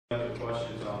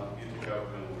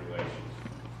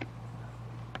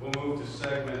We'll move to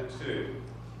segment 2,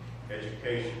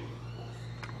 education.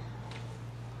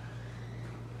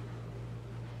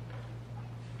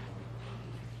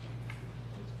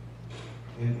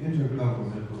 In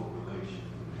intergovernmental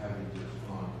relations, and having just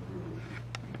gone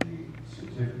through the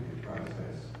certificate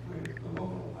process with the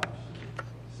local option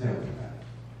sales tax,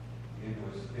 it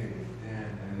was stated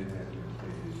then, and it has been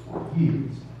stated for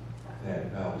years,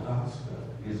 that Valdosta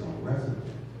is a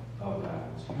resident of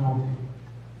Lowndes County.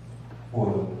 For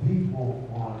the people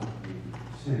on the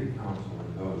city council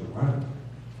and those running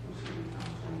for city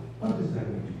council, what does that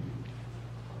mean to you?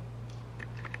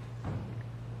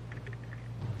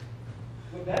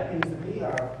 What that means to me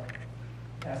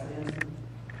as an instance,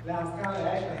 Lowndes County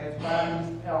actually has 5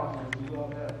 municipalities we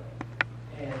love that.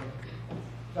 And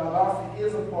Valdosta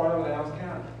is a part of Lowndes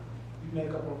County. We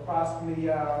make up approximately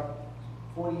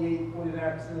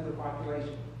 49% of the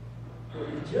population. But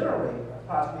we generate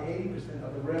approximately 80%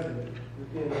 of the revenue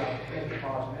within our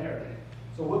metropolitan area.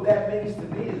 So what that means to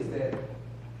me is that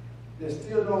there's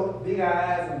still no big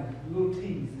I's and little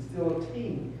T's. It's still a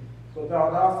team. So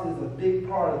Valdosta is a big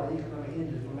part of the economic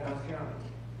engine for Lowndes County.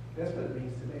 That's what it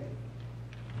means to me.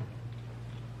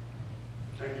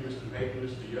 Thank you, Mr. Payton.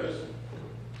 Mr. Yost?